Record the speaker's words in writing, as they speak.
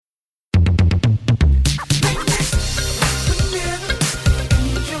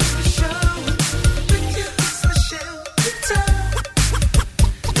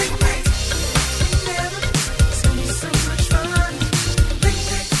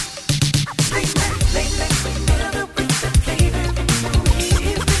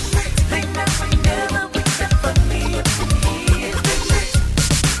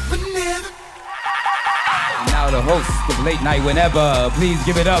late night, whenever. Please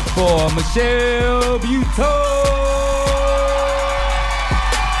give it up for Michelle Buteau.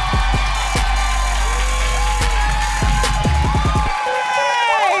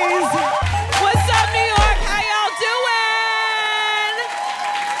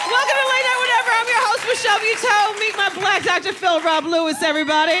 Meet my black Dr. Phil Rob Lewis,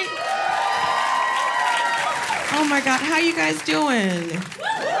 everybody. Oh my God, how you guys doing?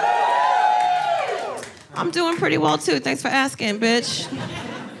 I'm doing pretty well too. Thanks for asking, bitch.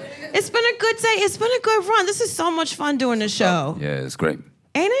 It's been a good day. It's been a good run. This is so much fun doing the show. Yeah, it's great.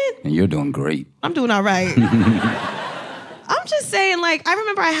 Ain't it? And you're doing great. I'm doing all right. I'm just saying, like, I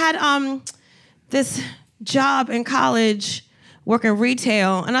remember I had this job in college working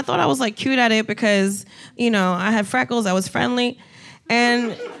retail, and I thought I was like cute at it because, you know, I had freckles, I was friendly,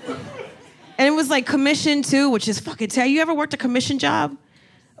 and it was like commission too, which is fucking terrible. You ever worked a commission job?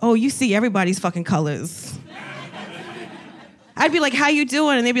 Oh, you see everybody's fucking colors. I'd be like, how you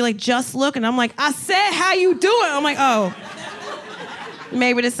doing? And they'd be like, just look, and I'm like, I said, how you doing? I'm like, oh,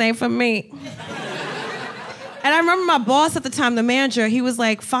 maybe the same for me. And I remember my boss at the time, the manager, he was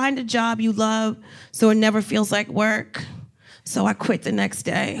like, find a job you love so it never feels like work. So I quit the next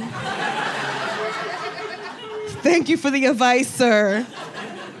day. Thank you for the advice, sir.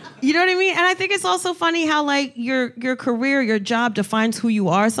 You know what I mean? And I think it's also funny how, like, your career, your job defines who you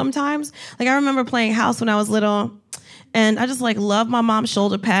are sometimes. Like, I remember playing house when I was little, and I just, like, loved my mom's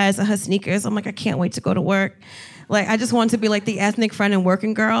shoulder pads and her sneakers. I'm like, I can't wait to go to work. Like, I just wanted to be, like, the ethnic friend and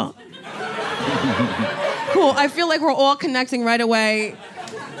working girl. Cool. I feel like we're all connecting right away.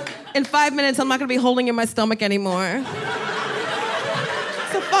 In 5 minutes, I'm not going to be holding in my stomach anymore.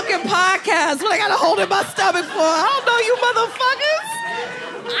 It's a fucking podcast. What I gotta hold in my stomach for? I don't know you motherfuckers.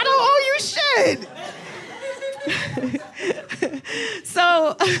 I don't owe you shit.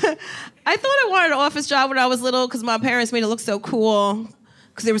 So I thought I wanted an office job when I was little because my parents made it look so cool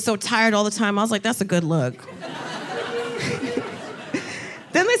because they were so tired all the time. I was like, that's a good look.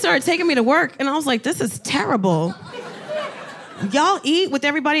 Then they started taking me to work and I was like, this is terrible. Y'all eat with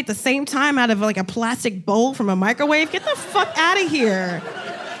everybody at the same time out of like a plastic bowl from a microwave? Get the fuck out of here.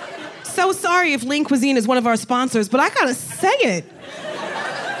 So sorry if Lean Cuisine is one of our sponsors, but I gotta say it.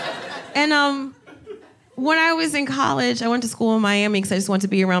 And when I was in college, I went to school in Miami because I just wanted to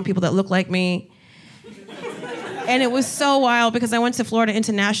be around people that look like me. And it was so wild because I went to Florida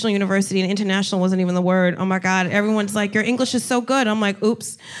International University and international wasn't even the word. Oh my God, everyone's like, your English is so good. I'm like,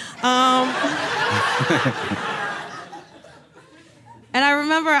 oops. And I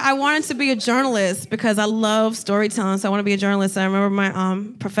remember I wanted to be a journalist because I love storytelling, so I want to be a journalist. And I remember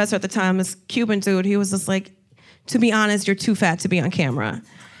my professor at the time, this Cuban dude, he was just like, to be honest, you're too fat to be on camera.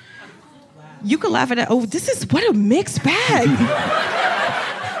 Wow. You could laugh at that. Oh, what a mixed bag.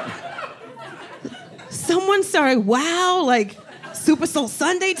 Someone started, wow, like Super Soul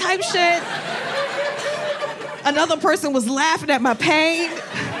Sunday type shit. Another person was laughing at my pain.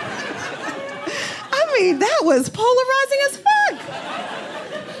 I mean, that was polarizing as fuck.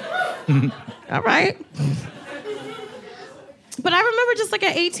 All right. But I remember just like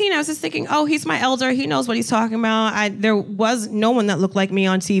at 18, I was just thinking, oh, he's my elder. He knows what he's talking about. There was no one that looked like me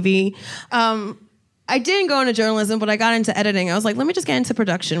on TV. I didn't go into journalism, but I got into editing. I was like, let me just get into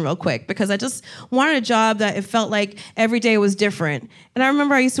production real quick because I just wanted a job that it felt like every day was different. And I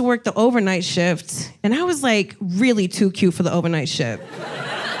remember I used to work the overnight shift, and I was like really too cute for the overnight shift.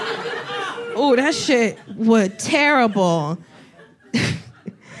 Oh, that shit was terrible.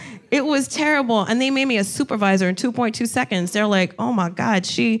 It was terrible. And they made me a supervisor in 2.2 seconds. They're like, oh my God,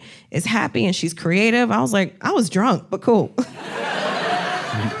 she is happy and she's creative. I was like, I was drunk, but cool.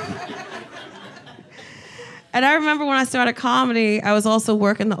 And I remember when I started comedy, I was also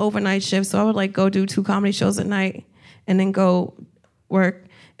working the overnight shift. So I would like go do 2 comedy shows at night and then go work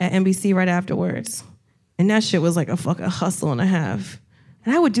at NBC right afterwards. And that shit was like a fucking hustle and a half.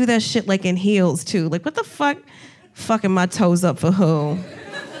 And I would do that shit like in heels too. Like, what the fuck? Fucking my toes up for who?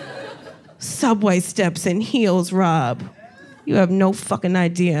 Subway steps and heels, Rob. You have no fucking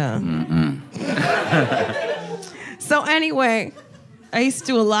idea. So anyway, I used to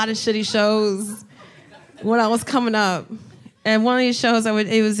do a lot of shitty shows when I was coming up. And one of these shows,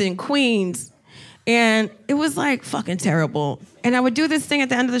 it was in Queens. And it was like fucking terrible. And I would do this thing at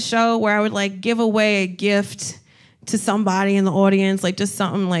the end of the show where I would like give away a gift to somebody in the audience, like just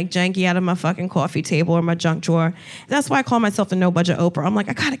something like janky out of my fucking coffee table or my junk drawer. That's why I call myself the no-budget Oprah. I'm like,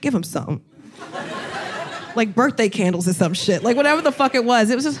 I gotta give him something. Like birthday candles or some shit. Like whatever the fuck it was.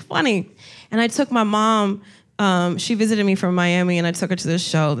 It was just funny. And I took my mom, she visited me from Miami, and I took her to this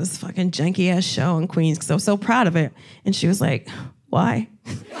show, this fucking janky ass show in Queens, because I was so proud of it. And she was like, why?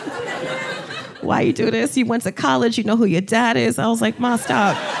 Why you do this? You went to college. You know who your dad is. I was like, Ma,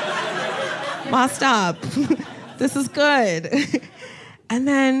 stop. Ma, stop. This is good. And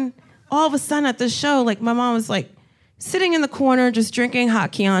then all of a sudden at the show, like my mom was like sitting in the corner just drinking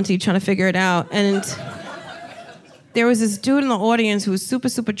hot Chianti, trying to figure it out. And there was this dude in the audience who was super,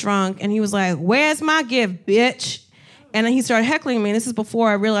 super drunk. And he was like, where's my gift, bitch? And then he started heckling me. And this is before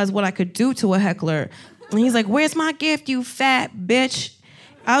I realized what I could do to a heckler. And he's like, where's my gift, you fat bitch?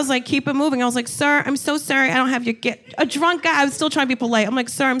 I was like, keep it moving. I was like, sir, I'm so sorry. I don't have your gift. A drunk guy. I was still trying to be polite. I'm like,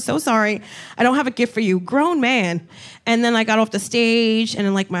 sir, I'm so sorry. I don't have a gift for you. Grown man. And then I got off the stage, and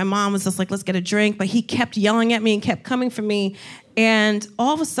then like my mom was just like, let's get a drink. But he kept yelling at me and kept coming for me. And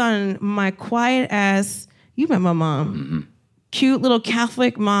all of a sudden, my quiet ass, you met my mom, cute little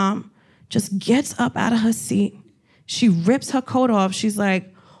Catholic mom, just gets up out of her seat. She rips her coat off. She's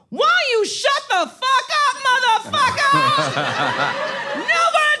like, why you shut the fuck up, motherfucker?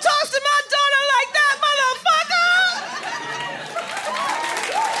 Nobody talks to my daughter like that,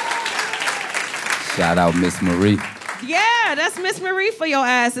 motherfucker! Shout out Miss Marie. Yeah, that's Miss Marie for your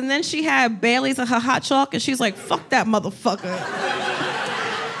ass. And then she had Bailey's in her hot chalk, and she's like, fuck that motherfucker.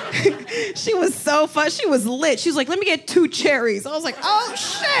 She was so fun. She was lit. She was like, let me get 2 cherries. I was like, oh,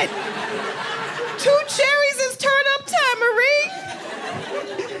 shit. 2 cherries is turn up time, Marie.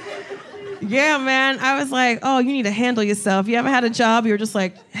 Yeah, man. I was like, oh, you need to handle yourself. You ever had a job you were just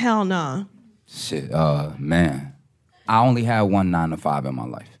like, hell nah? Shit, man. I only had one 9 to 5 in my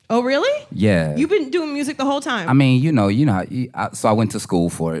life. Oh, really? Yeah. You've been doing music the whole time? I mean, so I went to school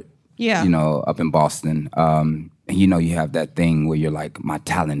for it. Yeah. Up in Boston. And you have that thing where you're like, my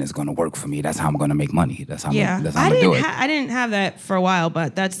talent is going to work for me. That's how I'm going to make money. That's how I'm going to do it. I didn't have that for a while,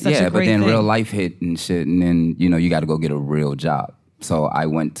 but that's such a great thing. Yeah, but then real life hit and shit, and then, you got to go get a real job. So I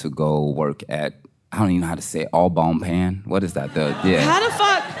went to go work at, I don't even know how to say it, All Bone Pan. What is that? Yeah. How the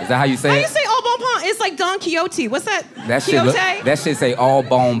fuck? Is that how you say it? How you say All Bone Pan? It's like Don Quixote. What's that? Quixote? That shit say All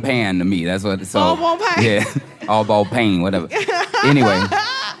Bone Pan to me. That's what it's All Bone Pan? Yeah, All Bone Pain, whatever. Anyway,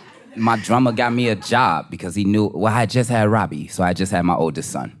 my drummer got me a job because he knew, I just had Robbie, so I just had my oldest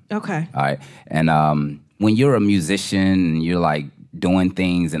son. Okay. All right. And when you're a musician and you're like doing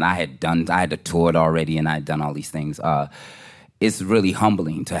things, and I had toured already and I had done all these things, it's really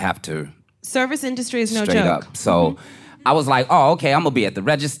humbling to have to... Service industry is no straight joke. Up. So I was like, oh, okay, I'm going to be at the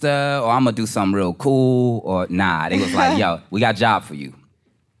register, or I'm going to do something real cool, or nah. They was like, yo, we got a job for you.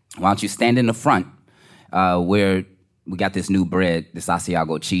 Why don't you stand in the front where we got this new bread, this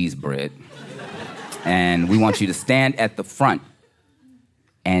Asiago cheese bread, and we want you to stand at the front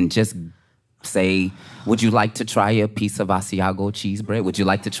and just say, would you like to try a piece of Asiago cheese bread? Would you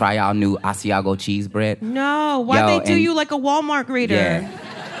like to try our new Asiago cheese bread? No, why they do you like a Walmart greeter? Yeah.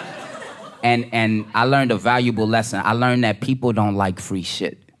 And I learned a valuable lesson. I learned that people don't like free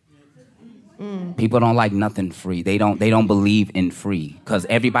shit. People don't like nothing free. They don't believe in free, because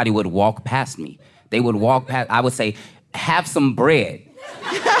everybody would walk past me. They would walk past. I would say, have some bread.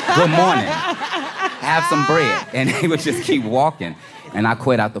 Good morning. Have some bread. And they would just keep walking. And I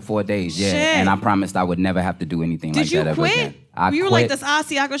quit after 4 days, yeah. Shit. And I promised I would never have to do anything like that ever again. Did you quit? You were like, this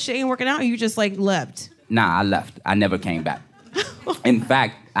Asiago shit ain't working out, or you just like left? Nah, I left. I never came back. In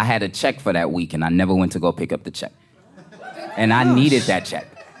fact, I had a check for that week, and I never went to go pick up the check. And I needed that check.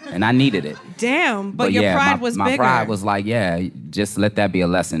 And I needed it. Damn, but your pride was bigger. My pride was like, yeah, just let that be a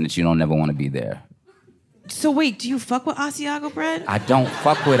lesson that you don't ever want to be there. So wait, do you fuck with Asiago bread? I don't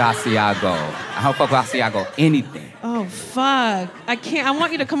fuck with Asiago. I don't fuck with Asiago anything. Oh, fuck. I can't. I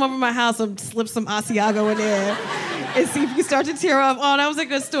want you to come over to my house and slip some Asiago in there and see if you start to tear up. Oh, that was a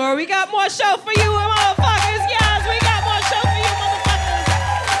good story. We got more show for you, motherfuckers. Yes, we got more show for you, motherfuckers.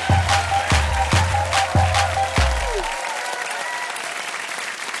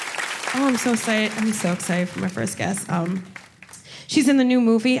 Oh, I'm so excited. I'm so excited for my first guest. She's in the new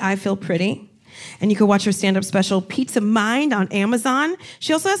movie, I Feel Pretty. And you can watch her stand-up special, Pizza Mind, on Amazon.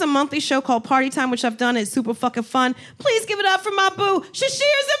 She also has a monthly show called Party Time, which I've done. It's super fucking fun. Please give it up for my boo,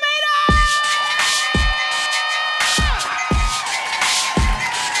 Sasheer Zamata!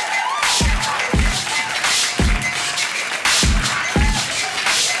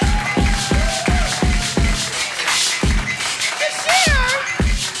 Sasheer!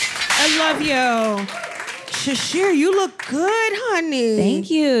 I love you. Sasheer, you look good, honey. Thank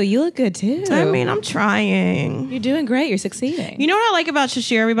you. You look good, too. I mean, I'm trying. You're doing great. You're succeeding. You know what I like about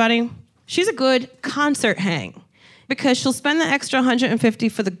Sasheer, everybody? She's a good concert hang, because she'll spend the extra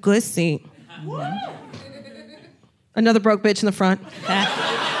 $150 for the good seat. Another broke bitch in the front.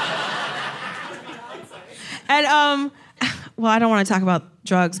 And well, I don't want to talk about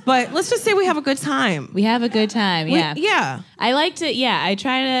drugs, but let's just say we have a good time. We have a good time, yeah. Yeah. I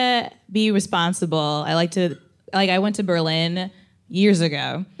try to be responsible. I went to Berlin years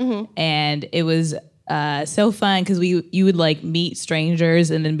ago, and it was so fun because you would like meet strangers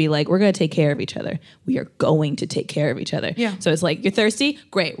and then be like, we're going to take care of each other. We are going to take care of each other. Yeah. So it's like, you're thirsty?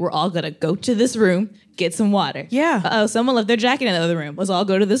 Great. We're all going to go to this room, get some water. Yeah. Uh-oh, someone left their jacket in the other room. Let's all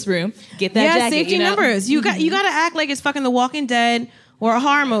go to this room, get that jacket. Safety numbers. You got to act like it's fucking The Walking Dead or a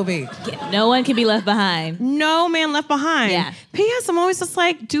horror movie. Yeah, no one can be left behind. No man left behind. Yeah. P.S. I'm always just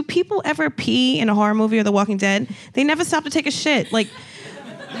like, do people ever pee in a horror movie or The Walking Dead? They never stop to take a shit. Like,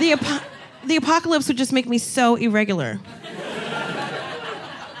 the apocalypse would just make me so irregular.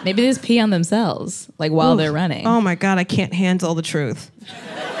 Maybe they just pee on themselves, like while they're running. Oh my God, I can't handle the truth.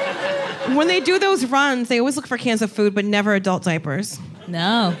 When they do those runs, they always look for cans of food, but never adult diapers.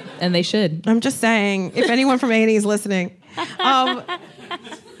 No, and they should. I'm just saying, if anyone from A&E is listening.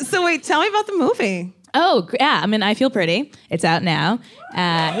 So wait, tell me about the movie. Oh, yeah, I mean, I Feel Pretty. It's out now.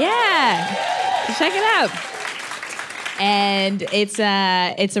 Yeah, check it out. And it's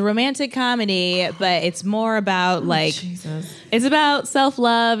a romantic comedy, but it's more about it's about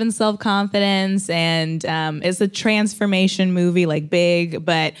self-love and self-confidence, and it's a transformation movie, like big,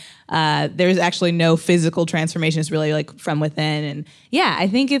 but there's actually no physical transformation. It's really like from within, and yeah, I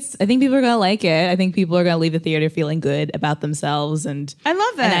think people are gonna like it. I think people are gonna leave the theater feeling good about themselves, and I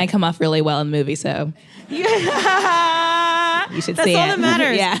love that. And I come off really well in the movie, so. Yeah. You should That's see all it. that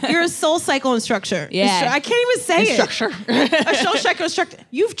matters. Yeah. You're a soul cycle instructor. Yeah. I can't even say it. Instructor. A soul cycle instructor.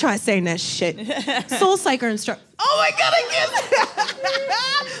 You've tried saying that shit. Soul cycle instructor. Oh my God, I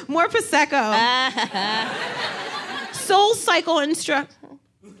can't. More Prosecco. Soul cycle instructor.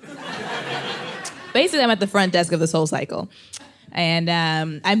 Basically, I'm at the front desk of the Soul Cycle. And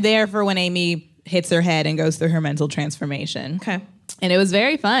I'm there for when Amy hits her head and goes through her mental transformation. Okay. And it was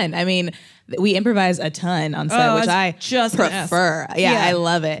very fun. I mean, we improvise a ton on set, which I just prefer. Yeah, I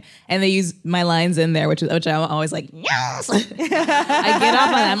love it. And they use my lines in there, which I'm always like, yes. I get off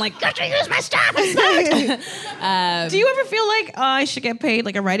on that. I'm like, got to use my stuff. Do you ever feel like I should get paid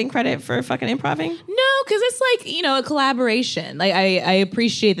like a writing credit for fucking improving? No, because it's like, a collaboration. Like I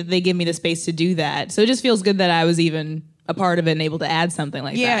appreciate that they give me the space to do that. So it just feels good that I was even a part of it and able to add something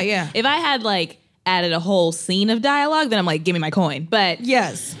like that. Yeah, yeah. If I had like added a whole scene of dialogue, then I'm like, give me my coin. But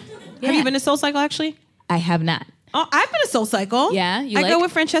yes. Yeah. Have you been to Soul Cycle actually? I have not. Oh, I've been to Soul Cycle. Yeah, I go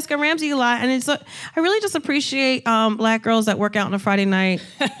with Francesca Ramsey a lot, and I really just appreciate Black girls that work out on a Friday night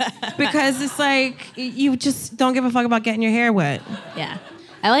because it's like you just don't give a fuck about getting your hair wet. Yeah.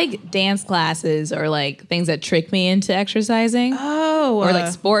 I like dance classes or like things that trick me into exercising. Oh. Or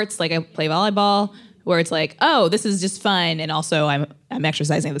like sports, like I play volleyball, where it's like, oh, this is just fun, and also I'm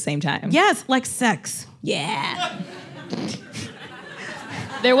exercising at the same time. Yes, like sex. Yeah.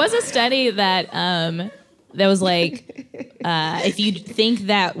 There was a study that was like, if you think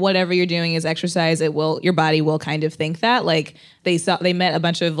that whatever you're doing is exercise, your body will kind of think that. Like they met a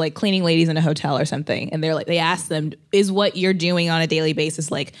bunch of like cleaning ladies in a hotel or something, and they asked them, is what you're doing on a daily basis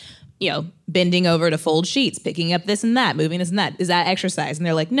like, bending over to fold sheets, picking up this and that, moving this and that, is that exercise? And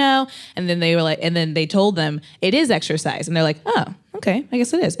they're like, no. And then they told them it is exercise, and they're like, oh, okay, I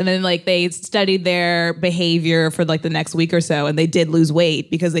guess it is. And then like they studied their behavior for like the next week or so, and they did lose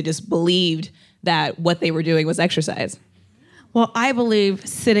weight because they just believed that what they were doing was exercise. Well, I believe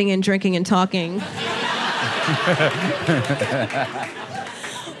sitting and drinking and talking.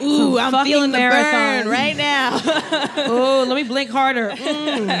 Ooh, I'm feeling the marathon burn right now. Oh, let me blink harder.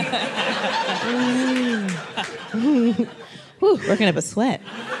 Ooh, working up a sweat.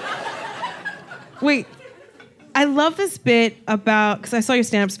 Wait, I love this bit about, because I saw your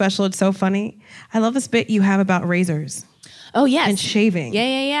stand-up special, it's so funny. I love this bit you have about razors. Oh, yes. And shaving.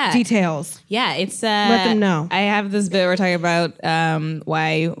 Yeah. Details. Yeah, it's... Let them know. I have this bit we're talking about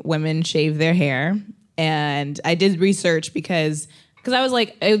why women shave their hair. And I did research because I was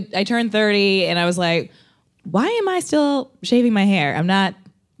like, I turned 30 and I was like, why am I still shaving my hair? I'm not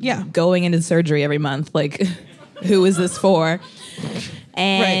going into surgery every month. Like, who is this for?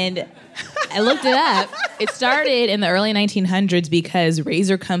 And... Right. I looked it up. It started in the early 1900s because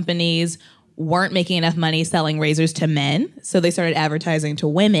razor companies weren't making enough money selling razors to men, so they started advertising to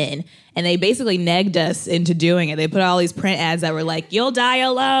women, and they basically negged us into doing it. They put all these print ads that were like, you'll die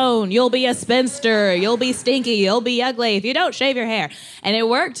alone, you'll be a spinster, you'll be stinky, you'll be ugly if you don't shave your hair. And it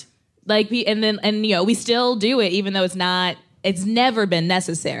worked. We still do it even though it's never been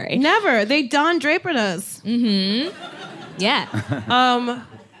necessary. Never. They Don Drapered us. Mm-hmm. Yeah.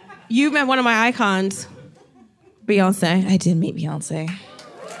 You met one of my icons, Beyonce. I did meet Beyonce.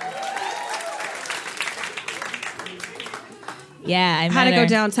 Yeah, I met How'd it her. go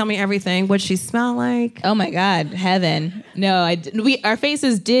down? Tell me everything. What'd she smell like? Oh my God, heaven. No, our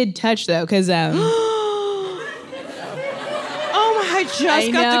faces did touch though, because Oh my! I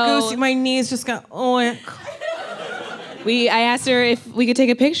just got the goosey. My knees just got. I asked her if we could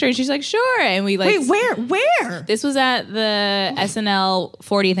take a picture, and she's like, sure. And we like. Wait, where? This was at the SNL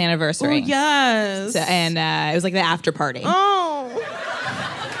 40th anniversary. Oh yes. So, and it was like the after party. Oh.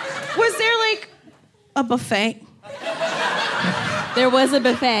 Was there like a buffet? There was a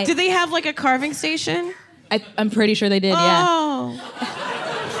buffet. Did they have like a carving station? I'm pretty sure they did. Yeah. Oh.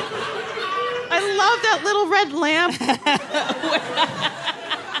 I love that little red lamp.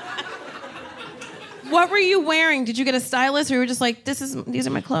 What were you wearing? Did you get a stylist, or you were just like, these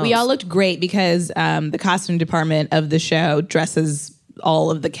are my clothes? We all looked great because the costume department of the show dresses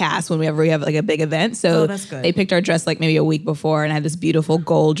all of the cast whenever we have like a big event. So that's good. They picked our dress like maybe a week before, and I had this beautiful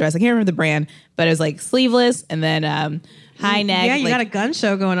gold dress. I can't remember the brand, but it was like sleeveless and then high neck. Yeah, you like, got a gun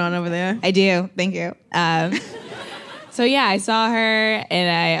show going on over there. I do. Thank you. So yeah, I saw her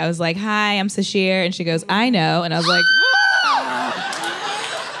and I was like, hi, I'm Sasheer. And she goes, I know. And I was like,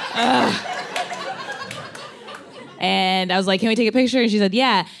 and I was like, can we take a picture? And she said,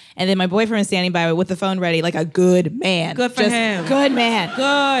 yeah. And then my boyfriend was standing by with the phone ready, like a good man. Good for him. Good man.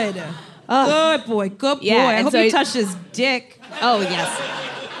 Good. Good boy. Good boy. Yeah, I and hope so you he- touched his dick. Oh,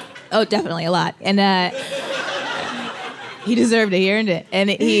 yes. Oh, definitely a lot. And he deserved it. He earned it. And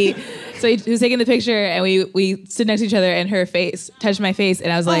he was taking the picture, and we stood next to each other, and her face touched my face,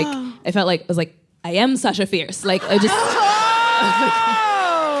 and I was like, I was like, I am Sasha Fierce. Like, I just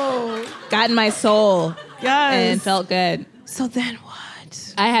got in my soul. Yes. And felt good. So then what?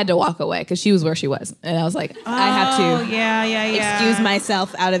 I had to walk away because she was where she was. And I was like, I have to yeah. excuse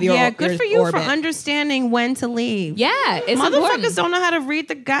myself out of your Yeah, good for you orbit. for understanding when to leave. Yeah, it's Motherfuckers important. don't know how to read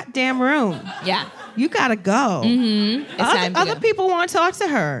the goddamn room. Yeah. You gotta go. It's time to Other go. people want to talk to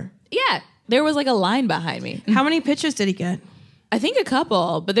her. Yeah. There was like a line behind me. How many pictures did he get? I think a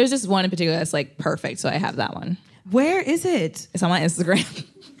couple, but there's this one in particular that's like perfect, so I have that one. Where is it? It's on my Instagram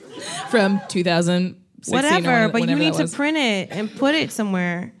from 2016 Whatever, or but you whenever need that to was. print it and put it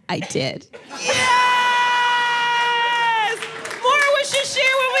somewhere. I did. Yes! More with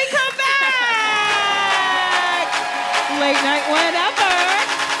Sasheer when we come back! Late night whatever.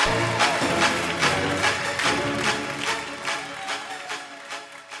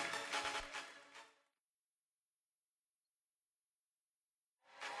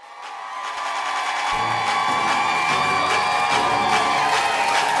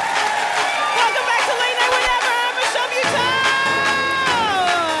 Welcome back to Late Night Whatever. I'm Michelle Buteau.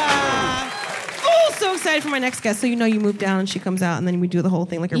 Oh, so excited for my next guest. So you know you move down and she comes out and then we do the whole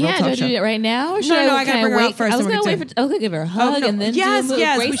thing like a real Yeah, talk do I show. do it right now? Or should No, I gotta can bring her out wait? first I was and gonna we wait can for give her a hug no. and then yes, do a move, we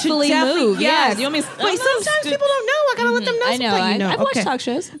should gracefully definitely, move. yes. Yeah. Do you want me to Wait, sometimes people don't know. I gotta let them know. I know. something, you know. I've watched Okay. talk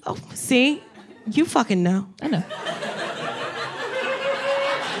shows. Oh, see? You fucking know. I know.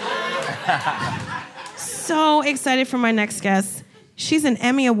 So excited for my next guest. She's an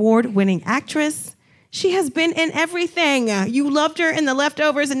Emmy Award-winning actress. She has been in everything. You loved her in The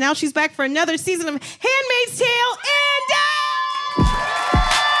Leftovers, and now she's back for another season of Handmaid's Tale and Dowd!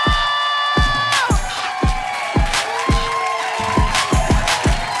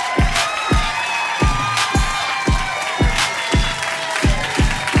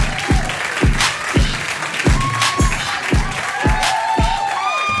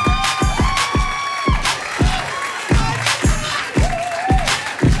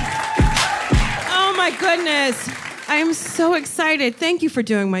 Oh my goodness. I am so excited. Thank you for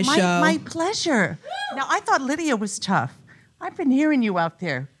doing my show. My pleasure. Now, I thought Lydia was tough. I've been hearing you out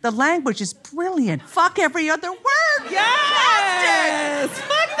there. The language is brilliant. Fuck every other word. Yes! Fantastic.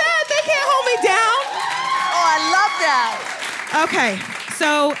 Fuck that! They can't hold me down! Oh, I love that. Okay,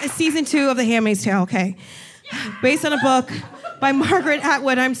 so season 2 of The Handmaid's Tale, okay. Based on a book by Margaret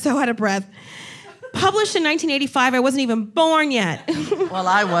Atwood. I'm so out of breath. Published in 1985. I wasn't even born yet. Well,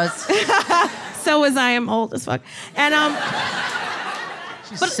 I was. So was I. I'm old as fuck. And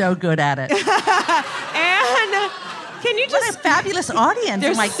She's so good at it. and can you What just... a fabulous audience.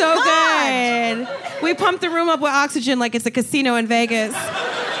 They're oh my so God. good. We pump the room up with oxygen like it's a casino in Vegas.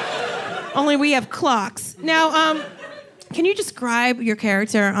 Only we have clocks. Now, can you describe your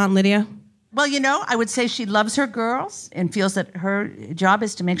character, Aunt Lydia? Well, you know, I would say she loves her girls and feels that her job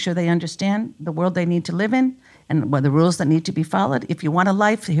is to make sure they understand the world they need to live in and what the rules that need to be followed. If you want a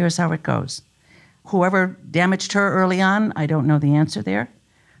life, here's how it goes. Whoever damaged her early on, I don't know the answer there.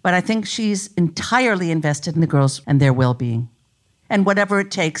 But I think she's entirely invested in the girls and their well-being. And whatever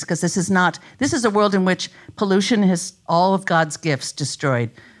it takes, because this is a world in which pollution has all of God's gifts destroyed.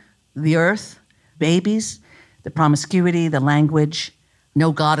 The earth, babies, the promiscuity, the language,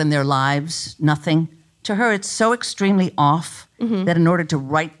 no God in their lives, nothing. To her, it's so extremely off that in order to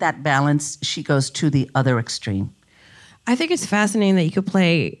right that balance, she goes to the other extreme. I think it's fascinating that you could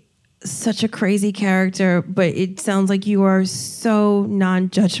play such a crazy character, but it sounds like you are so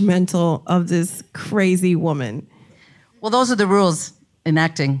non-judgmental of this crazy woman. Well, those are the rules in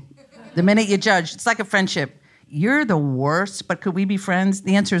acting. The minute you judge, it's like a friendship. You're the worst, but could we be friends?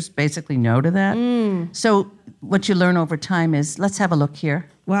 The answer is basically no to that. So what you learn over time is, let's have a look here.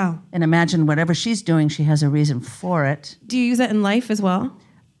 Wow. And imagine whatever she's doing, she has a reason for it. Do you use that in life as well?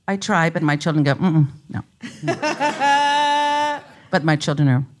 I try, but my children go, no. But my children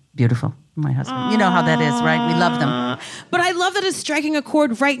are beautiful. My husband. You know how that is, right? We love them. But I love that it's striking a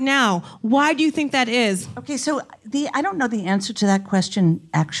chord right now. Why do you think that is? Okay, so I don't know the answer to that question,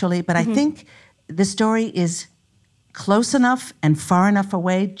 actually, but I think the story is close enough and far enough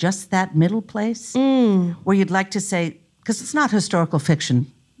away, just that middle place, where you'd like to say, because it's not historical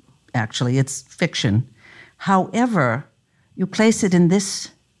fiction, actually, it's fiction. However, you place it in this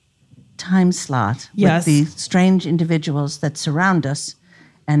time slot with the strange individuals that surround us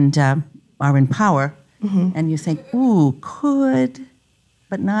and are in power, and you think, ooh, could,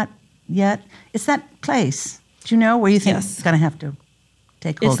 but not yet. It's that place, do you know, where you think it's going to have to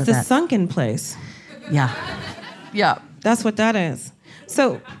take hold of that. It's the sunken place. Yeah. Yeah. That's what that is.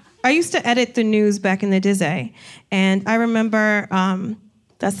 So I used to edit the news back in the day, and I remember,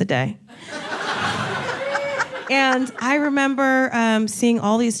 that's the day. And I remember seeing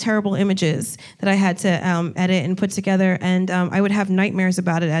all these terrible images that I had to edit and put together, and I would have nightmares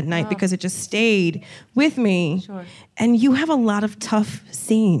about it at night because it just stayed with me. Sure. And you have a lot of tough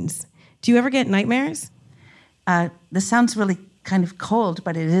scenes. Do you ever get nightmares? This sounds really kind of cold,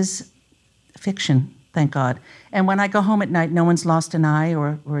 but it is fiction, thank God. And when I go home at night, no one's lost an eye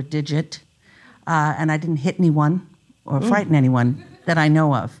or a digit, and I didn't hit anyone or frighten anyone that I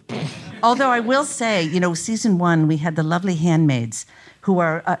know of. Although I will say, season 1, we had the lovely handmaids who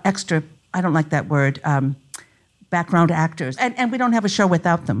are extra, I don't like that word, background actors. And we don't have a show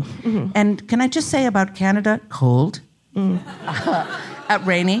without them. And can I just say about Canada, cold,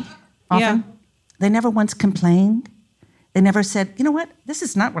 rainy, often. Yeah. They never once complained. They never said, you know what, this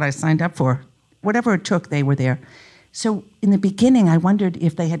is not what I signed up for. Whatever it took, they were there. So in the beginning, I wondered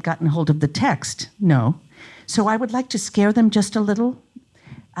if they had gotten hold of the text. No. So I would like to scare them just a little.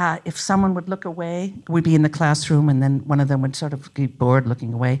 If someone would look away, we'd be in the classroom, and then one of them would sort of get bored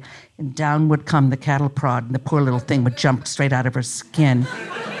looking away, and down would come the cattle prod, and the poor little thing would jump straight out of her skin.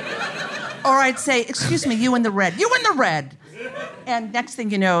 Or I'd say, excuse me, you in the red. And next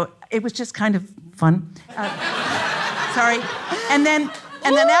thing you know, it was just kind of fun. Sorry. And then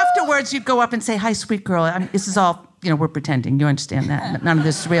afterwards, you'd go up and say, hi, sweet girl. This is all, we're pretending. You understand that. None of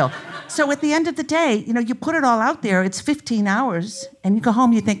this is real. So at the end of the day, you put it all out there. It's 15 hours. And you go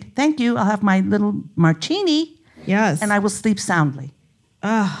home, you think, thank you. I'll have my little martini. Yes. And I will sleep soundly.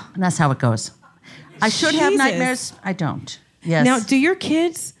 And that's how it goes. I should have nightmares. I don't. Yes. Now, do your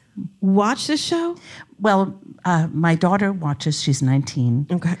kids watch this show? Well, my daughter watches. She's 19.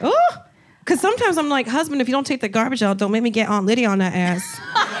 Okay. Oh! Because sometimes I'm like, husband, if you don't take the garbage out, don't make me get Aunt Lydia on that ass.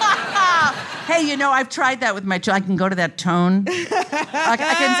 Hey, I've tried that with my children. I can go to that tone.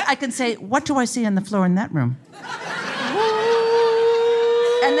 I can say, what do I see on the floor in that room?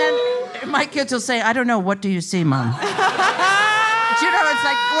 And then my kids will say, I don't know, what do you see, Mom? It's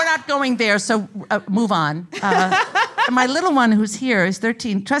like, we're not going there, so move on. My little one who's here is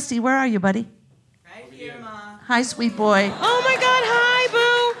 13. Trusty, where are you, buddy? Right here, Mom. Hi, sweet boy. Oh, my God, hi,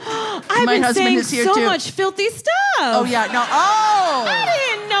 boo. I've My been husband saying is here, so too. much filthy stuff. Oh, yeah, no, oh!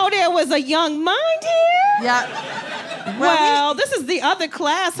 I didn't know there was a young mind here. Yeah. Well, this is the other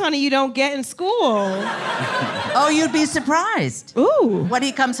class, honey, you don't get in school. Oh, you'd be surprised. Ooh. What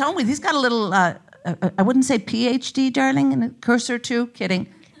he comes home with. He's got a little, I wouldn't say PhD, darling, and a cursor too. Kidding.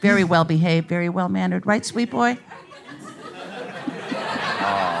 Very well behaved, very well mannered. Right, sweet boy?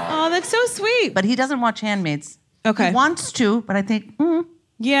 Oh, that's so sweet. But he doesn't watch Handmaids. Okay. He wants to, but I think,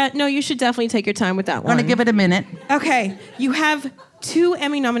 Yeah, no, you should definitely take your time with that one. going to give it a minute. Okay, you have 2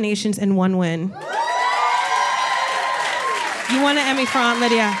 Emmy nominations and 1 win. You won an Emmy for Aunt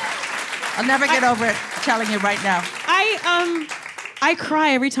Lydia. I'll never get over it, telling you right now. I cry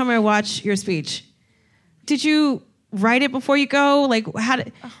every time I watch your speech. Did you write it before you go? Like,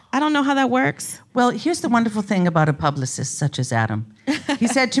 I don't know how that works. Well, here's the wonderful thing about a publicist such as Adam. He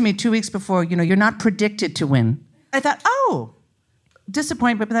said to me 2 weeks before, you're not predicted to win. I thought,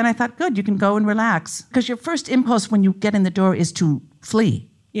 disappointment, but then I thought, good, you can go and relax. Because your first impulse when you get in the door is to flee.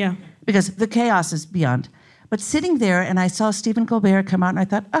 Yeah. Because the chaos is beyond. But sitting there, and I saw Stephen Colbert come out, and I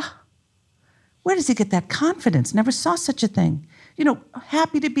thought, where does he get that confidence? Never saw such a thing. You know,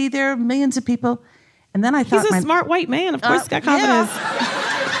 happy to be there, millions of people. And then I thought... He's a smart white man. Of course he's got confidence.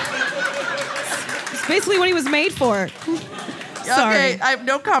 It's basically what he was made for. Sorry. Okay, I have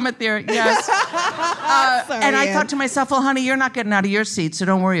no comment there. Yes. Sorry, and I Ann. thought to myself, well, honey, you're not getting out of your seat, so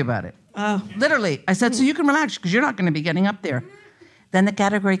don't worry about it. Oh. Literally. I said, so you can relax because you're not going to be getting up there. Then the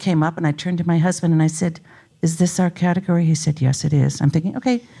category came up, and I turned to my husband and I said, is this our category? He said, yes, it is. I'm thinking,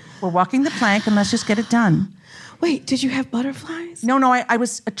 okay, we're walking the plank, and let's just get it done. Wait, did you have butterflies? No, I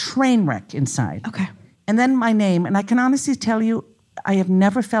was a train wreck inside. Okay. And then my name, and I can honestly tell you, I have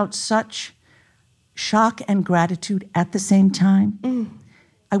never felt such shock and gratitude at the same time.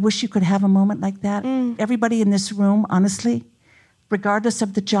 I wish you could have a moment like that. Everybody in this room, honestly, regardless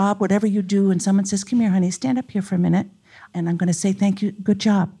of the job, whatever you do, and someone says, come here, honey, stand up here for a minute, and I'm going to say thank you, good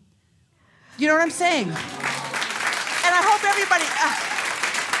job. You know what I'm saying? And I hope everybody,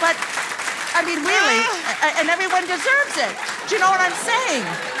 but, I mean, really, and everyone deserves it. Do you know what I'm saying?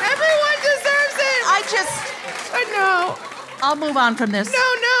 Everyone deserves it. I know. I'll move on from this. No,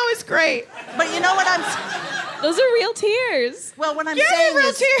 it's great. But you know what I'm... Those are real tears. Well, what I'm Yeah, saying real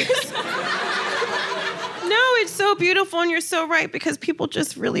is... tears. No, it's so beautiful, and you're so right, because people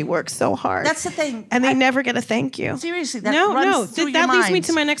just really work so hard. That's the thing. And they never get a thank you. Seriously, that No, runs through that your leads me mind.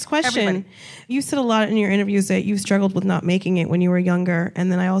 to my next question. Everybody. You said a lot in your interviews that you struggled with not making it when you were younger,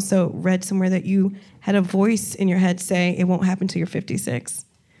 and then I also read somewhere that you had a voice in your head say, it won't happen till you're 56.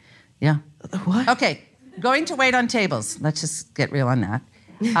 Yeah. What? Okay, going to wait on tables. Let's just get real on that.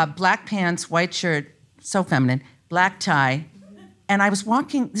 Black pants, white shirt, so feminine, black tie. And I was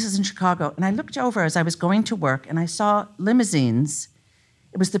walking, this is in Chicago, and I looked over as I was going to work, and I saw limousines.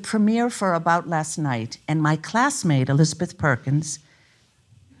 It was the premiere for About Last Night, and my classmate, Elizabeth Perkins,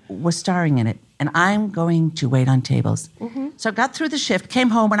 was starring in it. And I'm going to wait on tables. So I got through the shift,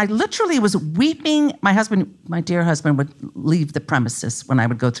 came home, and I literally was weeping. My husband, my dear husband, would leave the premises when I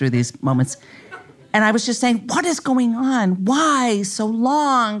would go through these moments. And I was just saying, what is going on? Why so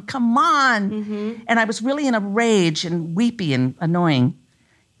long? Come on. And I was really in a rage and weepy and annoying.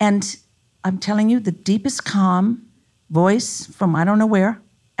 And I'm telling you, the deepest calm voice from I don't know where,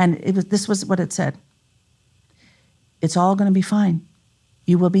 and this was what it said. It's all going to be fine.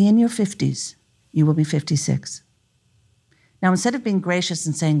 You will be in your 50s. You will be 56. Now, instead of being gracious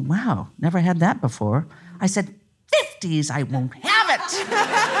and saying, wow, never had that before, I said, 50s, I won't have it.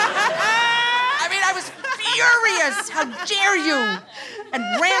 I mean, I was furious. How dare you? And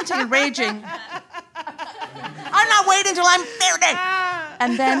ranting and raging. I'm not waiting till I'm 30.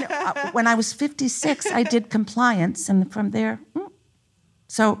 And then when I was 56, I did compliance. And from there,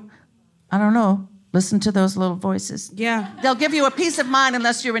 so I don't know. Listen to those little voices. Yeah. They'll give you a peace of mind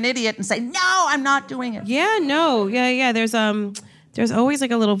unless you're an idiot and say, no, I'm not doing it. Yeah, no. Yeah. There's always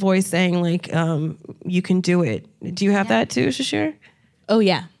like a little voice saying like, you can do it. Do you have that too, Sasheer? Oh,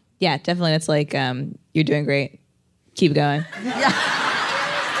 yeah. Yeah, definitely. It's like, you're doing great. Keep going. Yeah.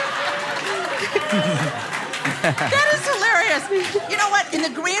 That is hilarious. You know what? In the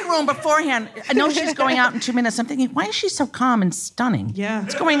green room beforehand, I know she's going out in 2 minutes. I'm thinking, why is she so calm and stunning? Yeah.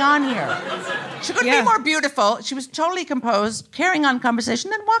 What's going on here? She couldn't be more beautiful. She was totally composed, carrying on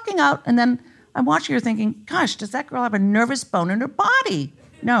conversation, then walking out. And then I'm watching her thinking, gosh, does that girl have a nervous bone in her body?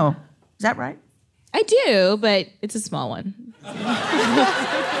 No. Is that right? I do, but it's a small one. Well,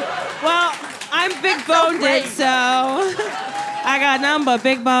 I'm big boned, great. so I got nothing but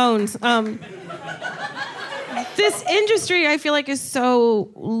big bones. This industry, I feel like, is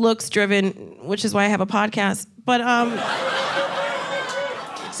so looks driven, which is why I have a podcast. But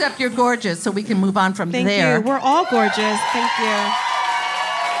Except you're gorgeous, so we can move on from thank there. you. We're all gorgeous. Thank you.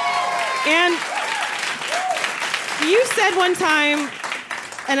 And you said one time,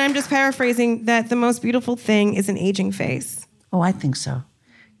 and I'm just paraphrasing, that the most beautiful thing is an aging face. Oh, I think so.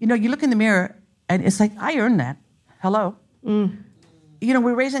 You know, you look in the mirror, and it's like, I earned that. Hello? You know,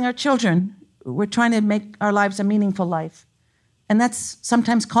 we're raising our children. We're trying to make our lives a meaningful life. And that's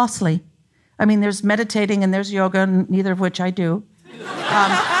sometimes costly. I mean, there's meditating and there's yoga, neither of which I do. I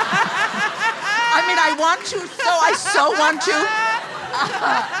mean, I want to, I so want to.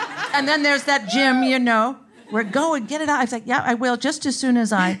 And then there's that gym, you know, where go and get it out. I was like, yeah, I will, just as soon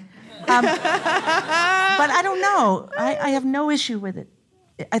as I. But I don't know. I have no issue with it.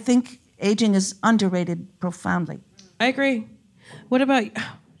 I think aging is underrated profoundly. I agree. What about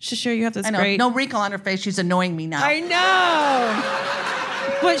Sasheer? You have this I know, great... no wrinkle on her face. She's annoying me now. I know.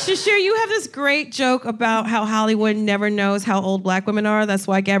 But Sasheer, you have this great joke about how Hollywood never knows how old black women are. That's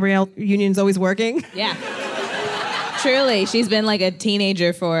why Gabrielle Union's always working. Yeah. Truly, she's been like a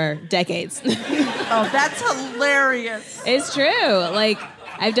teenager for decades. Oh, that's hilarious. It's true. Like,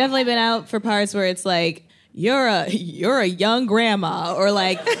 I've definitely been out for parts where it's like, you're a young grandma, or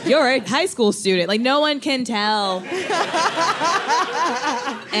like, you're a high school student. Like, no one can tell.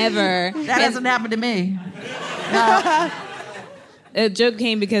 Ever. That hasn't happened to me. A joke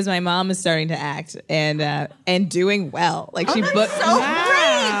came because my mom is starting to act and doing well. Like, she booked. So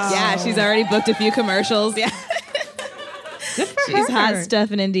great. Yeah, she's already booked a few commercials. Yeah. Good for She's her. hot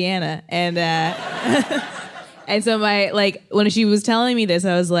stuff in Indiana. And and so when she was telling me this,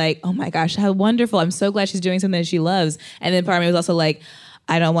 I was like, oh my gosh, how wonderful. I'm so glad she's doing something that she loves. And then part of me was also like,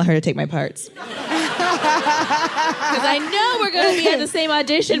 I don't want her to take my parts. Because I know we're going to be at the same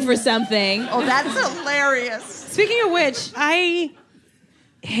audition for something. Oh, that's hilarious. Speaking of which, I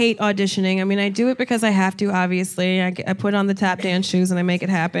hate auditioning. I mean, I do it because I have to, obviously. I put on the tap dance shoes and I make it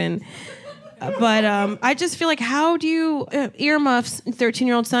happen. But I just feel like, how do you, earmuffs,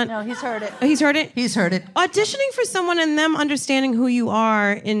 13-year-old son? No, he's heard it. Oh, he's heard it? He's heard it. Auditioning for someone and them understanding who you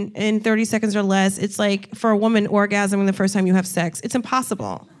are in 30 seconds or less, it's like for a woman orgasming the first time you have sex. It's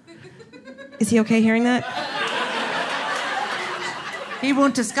impossible. Is he okay hearing that? He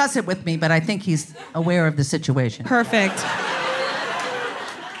won't discuss it with me, but I think he's aware of the situation. Perfect.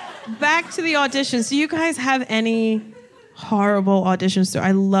 Back to the auditions. Do you guys have any horrible audition stories?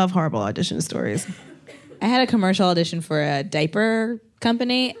 I love horrible audition stories. I had a commercial audition for a diaper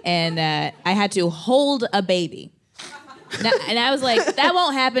company, and I had to hold a baby. And I was like, that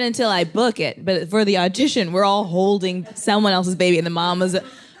won't happen until I book it. But for the audition, we're all holding someone else's baby, and the mom was,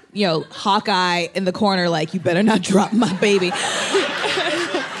 Hawkeye in the corner, like, you better not drop my baby.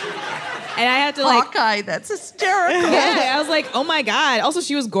 And I had to Hawkeye, that's hysterical. Yeah, I was like, oh my God. Also,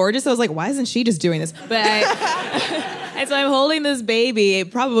 she was gorgeous. I was like, why isn't she just doing this? But and so I'm holding this baby,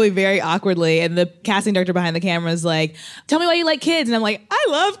 probably very awkwardly, and the casting director behind the camera is like, tell me why you like kids. And I'm like, I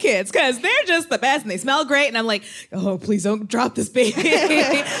love kids because they're just the best and they smell great. And I'm like, oh, please don't drop this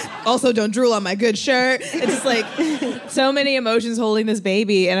baby. Also, don't drool on my good shirt. It's just like so many emotions holding this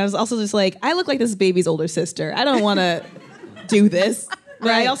baby. And I was also just like, I look like this baby's older sister. I don't want to do this. But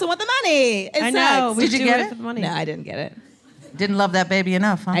I also want the money. I know. Did you get it? For the money. No, I didn't get it. Didn't love that baby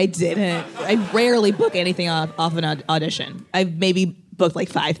enough, huh? I didn't. I rarely book anything off an audition. I've maybe booked like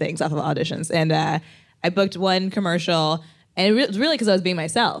 5 things off of auditions. And I booked one commercial, and it was really because I was being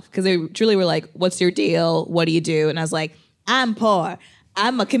myself. Because they truly were like, what's your deal? What do you do? And I was like, I'm poor.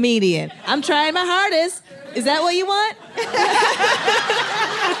 I'm a comedian. I'm trying my hardest. Is that what you want?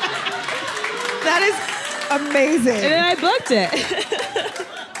 That is amazing. And then I booked it.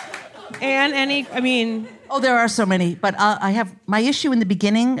 And Oh, there are so many. But I have my issue in the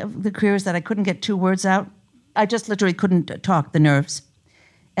beginning of the career is that I couldn't get 2 words out. I just literally couldn't talk, the nerves.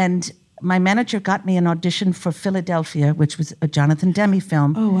 And my manager got me an audition for Philadelphia, which was a Jonathan Demme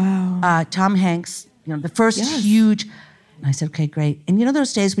film. Oh, wow. Tom Hanks, the first huge. And I said, okay, great. And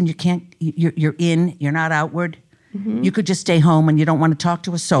those days when you can't, you're in, you're not outward. Mm-hmm. You could just stay home and you don't want to talk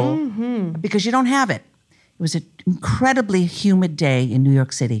to a soul because you don't have it. It was an incredibly humid day in New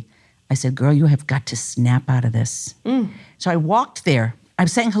York City. I said, girl, you have got to snap out of this. So I walked there. I'm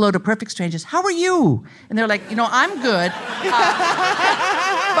saying hello to perfect strangers. How are you? And they're like, I'm good.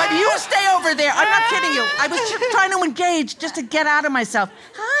 But you stay over there. I'm not kidding you. I was just trying to engage just to get out of myself.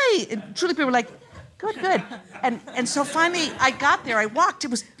 Hi. And truly people were like, good. And so finally I got there. I walked.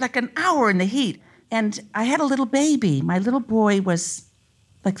 It was like an hour in the heat. And I had a little baby. My little boy was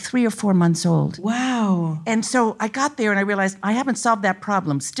like 3 or 4 months old. Wow. And so I got there and I realized I haven't solved that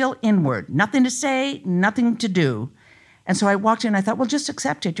problem. Still inward. Nothing to say, nothing to do. And so I walked in and I thought, well, just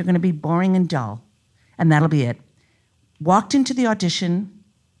accept it. You're going to be boring and dull. And that'll be it. Walked into the audition.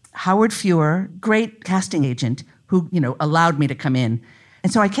 Howard Feuer, great casting agent, who, allowed me to come in.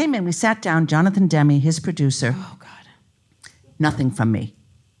 And so I came in. We sat down. Jonathan Demme, his producer. Oh, God. Nothing from me.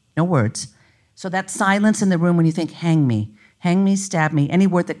 No words. So that silence in the room when you think, hang me, stab me, any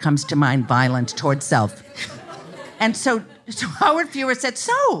word that comes to mind, violent towards self. And so Howard Feuer said,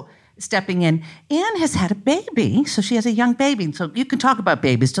 so, stepping in, Anne has had a baby, so she has a young baby. So you can talk about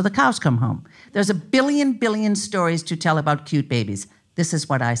babies till the cows come home. There's a billion stories to tell about cute babies. This is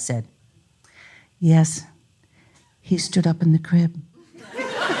what I said. Yes, he stood up in the crib.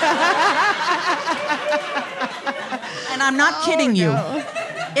 And I'm not kidding you.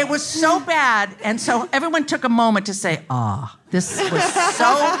 It was so bad, and so everyone took a moment to say, this was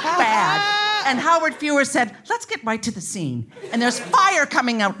so bad. And Howard Feuer said, let's get right to the scene. And there's fire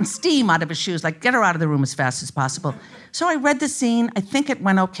coming out and steam out of his shoes, like, get her out of the room as fast as possible. So I read the scene. I think it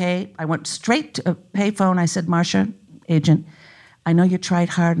went okay. I went straight to a payphone. I said, Marcia, agent, I know you tried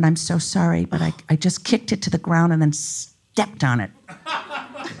hard, and I'm so sorry, but I just kicked it to the ground and then stepped on it.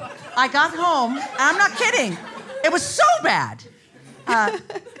 I got home, and I'm not kidding. It was so bad.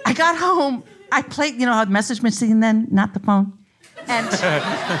 I got home. I played, you know how the message machine then, not the phone. And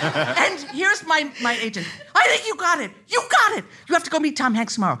here's my agent. I think you got it. You got it. You have to go meet Tom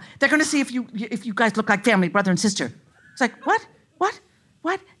Hanks tomorrow. They're going to see if you guys look like family, brother and sister. It's like, what?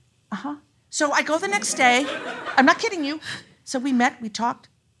 Uh-huh. So I go the next day. I'm not kidding you. So we met, we talked.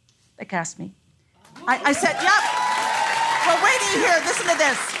 They cast me. I said, yep. Well, wait till you hear. Listen to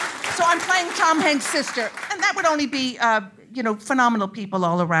this. So I'm playing Tom Hanks' sister. And that would only be, phenomenal people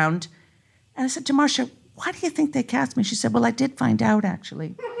all around. And I said to Marcia, why do you think they cast me? She said, well, I did find out,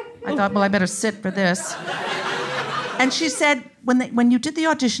 actually. I thought, well, I better sit for this. And she said, when you did the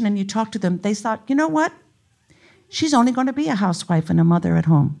audition and you talked to them, they thought, you know what? She's only going to be a housewife and a mother at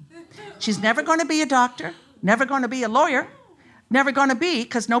home. She's never going to be a doctor, never going to be a lawyer, never going to be,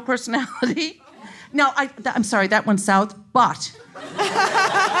 because no personality. No, I'm sorry, that went south, but the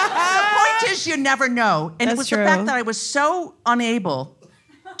point is you never know. And That's it was true. the fact that I was so unable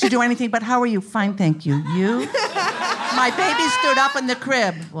to do anything, but how are you? Fine, thank you. You? My baby stood up in the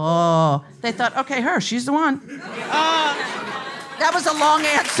crib. Oh, they thought, okay, she's the one. That was a long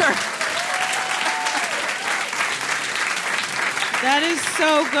answer. That is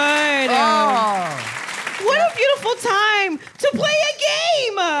so good. Oh. What a beautiful time to play a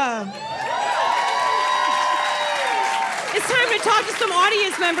game. It's time to talk to some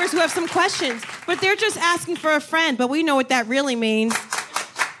audience members who have some questions, but they're just asking for a friend, but we know what that really means.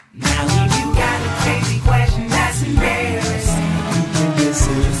 Now if you got a crazy question that's embarrassing, this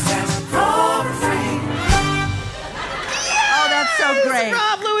is for a friend. Oh, that's so great.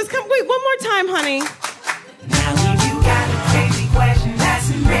 Rob Lewis, come wait one more time, honey. Now if you got a crazy question that's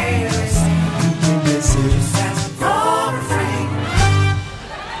embarrassing, this is for a friend.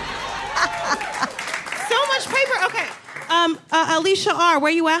 So much paper. Okay. Alicia R.,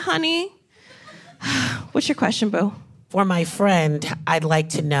 where you at, honey? What's your question, boo? For my friend, I'd like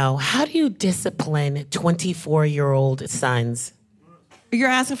to know, how do you discipline 24-year-old sons? You're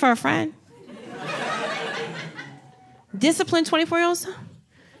asking for a friend? Discipline 24-year-olds?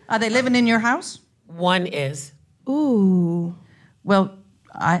 Are they living in your house? One is. Ooh. Well,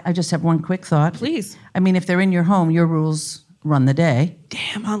 I just have one quick thought. Please. I mean, if they're in your home, your rules run the day.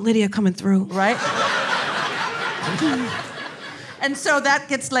 Damn, Aunt Lydia coming through. Right? And so that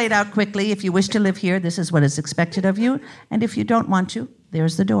gets laid out quickly. If you wish to live here, this is what is expected of you. And if you don't want to,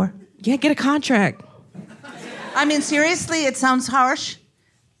 there's the door. Yeah, get a contract. I mean, seriously, it sounds harsh,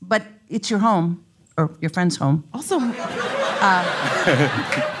 but it's your home, or your friend's home. Also, And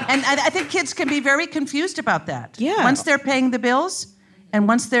I think kids can be very confused about that. Yeah. Once they're paying the bills, and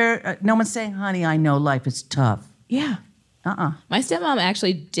once they're, no one's saying, honey, I know life is tough. yeah. My stepmom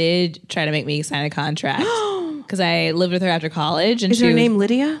actually did try to make me sign a contract because I lived with her after college. And Is she her was- name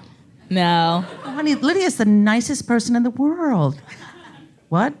Lydia? No. Oh, honey, Lydia's the nicest person in the world.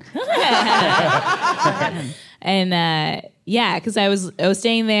 What? And because I was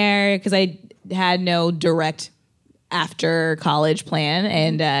staying there because I had no direct after college plan,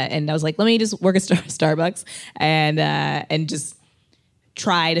 and I was like, let me just work at Starbucks and just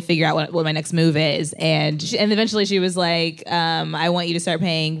try to figure out what my next move is. And eventually she was like, I want you to start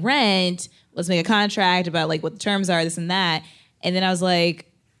paying rent. Let's make a contract about like what the terms are, this and that. And then I was like,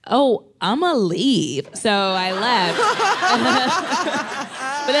 oh, I'ma leave. So I left.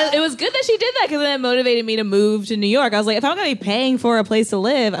 But it was good that she did that because then it motivated me to move to New York. I was like, if I'm going to be paying for a place to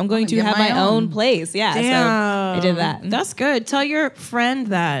live, I'm going to get have my my own own. place. Yeah, Damn. so I did that. That's good. Tell your friend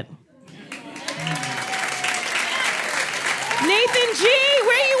that. Nathan G,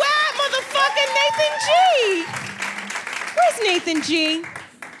 where you at, motherfucking Nathan G? Where's Nathan G?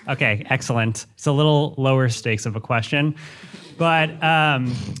 Okay, excellent. It's a little lower stakes of a question. But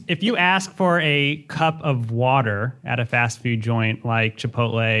if you ask for a cup of water at a fast food joint like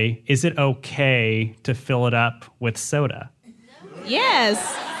Chipotle, is it okay to fill it up with soda? Yes.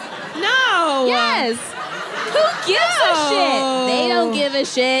 No. Yes. Who gives a shit? They don't give a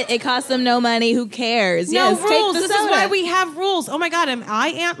shit. It costs them no money. Who cares? No Yes, rules. Take the This soda. is why we have rules. Oh my God, am I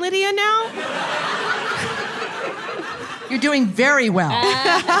Aunt Lydia now? You're doing very well.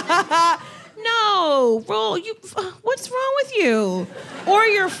 No, rule. What's wrong with you or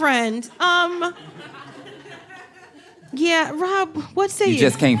your friend? Yeah, Rob. What say you? You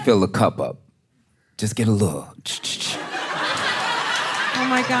just can't fill the cup up. Just get a little. Oh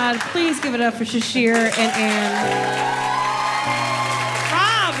my God! Please give it up for Sasheer and Ann.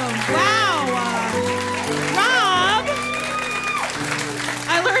 Rob, wow, Rob.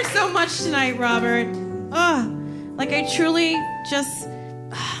 I learned so much tonight, Robert. Like I truly just.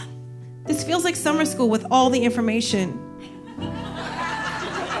 This feels like summer school with all the information.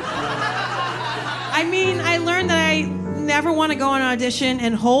 I mean, I learned that I never want to go on an audition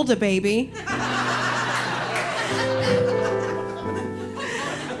and hold a baby.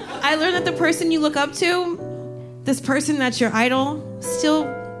 I learned that the person you look up to, this person that's your idol, still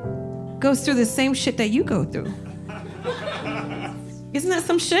goes through the same shit that you go through. Isn't that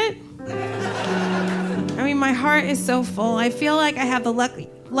some shit? I mean, my heart is so full. I feel like I have the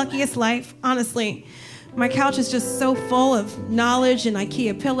luckiest life, honestly. My couch is just so full of knowledge and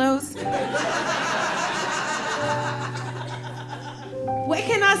IKEA pillows. What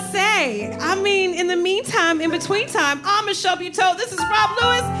can I say? I mean, in the meantime, in between time, I'm Michelle Buteau. This is Rob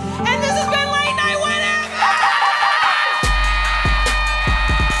Lewis, and this has been Late Night Whatever!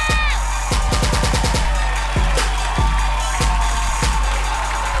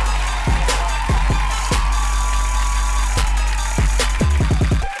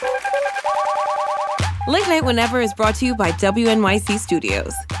 Late Night Whenever is brought to you by WNYC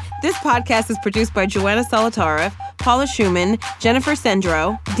Studios. This podcast is produced by Joanna Solotaroff, Paula Schumann, Jennifer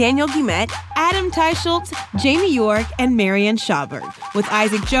Sendro, Daniel Guillemette, Adam Teicholtz, Jamie York, and Marianne Schauberg, with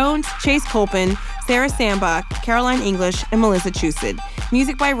Isaac Jones, Chase Colpin, Sarah Sambach, Caroline English, and Melissa Chusett.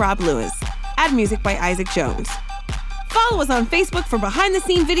 Music by Rob Lewis. Add music by Isaac Jones. Follow us on Facebook for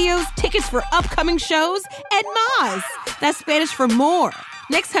behind-the-scene videos, tickets for upcoming shows, and más. That's Spanish for more.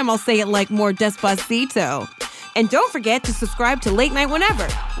 Next time I'll say it like more despacito. And don't forget to subscribe to Late Night Whenever,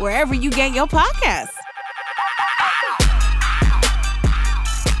 wherever you get your podcasts.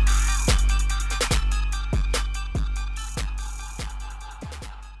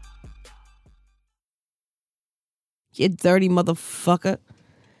 You dirty motherfucker.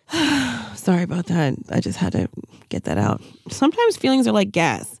 Sorry about that. I just had to get that out. Sometimes feelings are like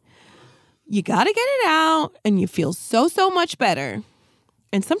gas. You gotta get it out, and you feel so much better.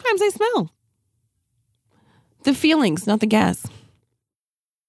 And sometimes they smell. The feelings, not the gas.